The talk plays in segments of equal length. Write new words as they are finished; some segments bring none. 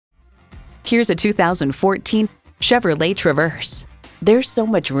Here's a 2014 Chevrolet Traverse. There's so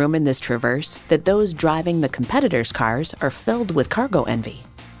much room in this Traverse that those driving the competitors' cars are filled with cargo envy.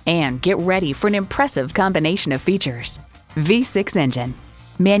 And get ready for an impressive combination of features: V6 engine,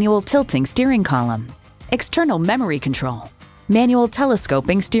 manual tilting steering column, external memory control, manual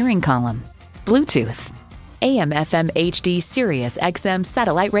telescoping steering column, Bluetooth, AM/FM HD Sirius XM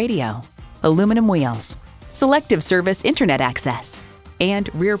satellite radio, aluminum wheels, selective service internet access,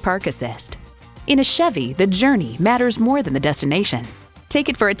 and rear park assist. In a Chevy, the journey matters more than the destination. Take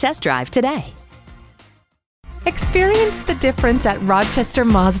it for a test drive today. Experience the difference at Rochester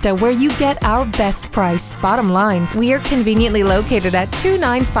Mazda, where you get our best price. Bottom line, we are conveniently located at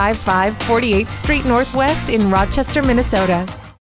 2955 48th Street Northwest in Rochester, Minnesota.